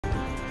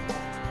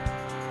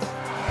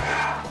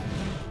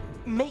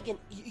Megan,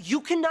 you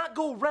cannot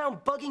go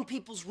around bugging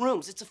people's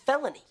rooms. It's a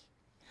felony.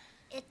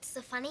 It's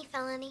a funny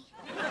felony.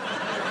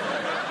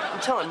 I'm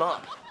telling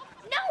Mom.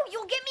 No,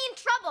 you'll get me in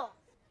trouble.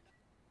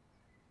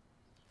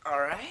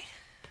 All right.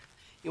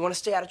 You want to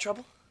stay out of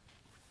trouble?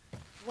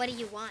 What do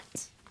you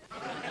want?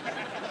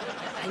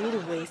 I need a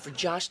way for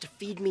Josh to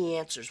feed me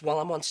answers while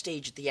I'm on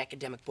stage at the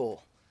Academic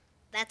Bowl.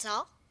 That's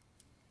all?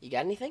 You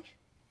got anything?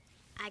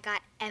 I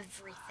got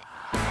everything.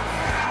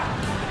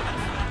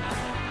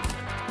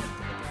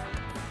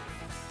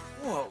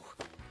 Whoa.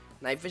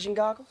 Night vision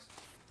goggles?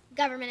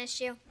 Government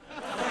issue.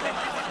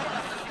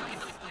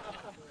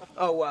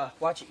 Oh,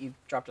 watch it. You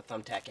dropped a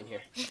thumbtack in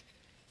here.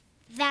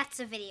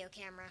 That's a video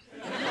camera.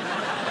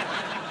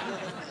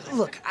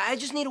 Look, I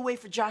just need a way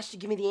for Josh to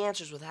give me the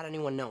answers without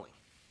anyone knowing.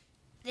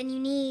 Then you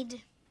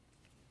need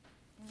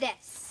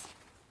this.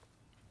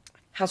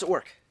 How's it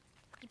work?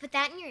 You put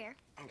that in your ear.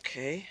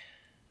 Okay.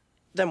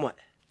 Then what?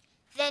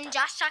 Then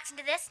Josh talks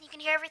into this and you can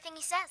hear everything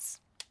he says.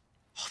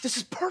 Oh, this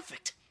is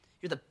perfect.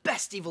 You're the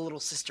best evil little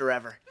sister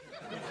ever.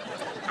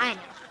 I know.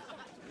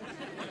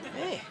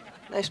 Hey,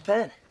 nice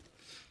pen.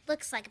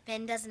 Looks like a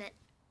pen, doesn't it?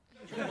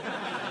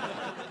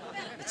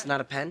 It's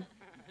not a pen?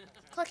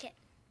 Click it.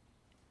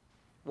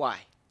 Why?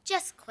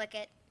 Just click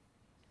it.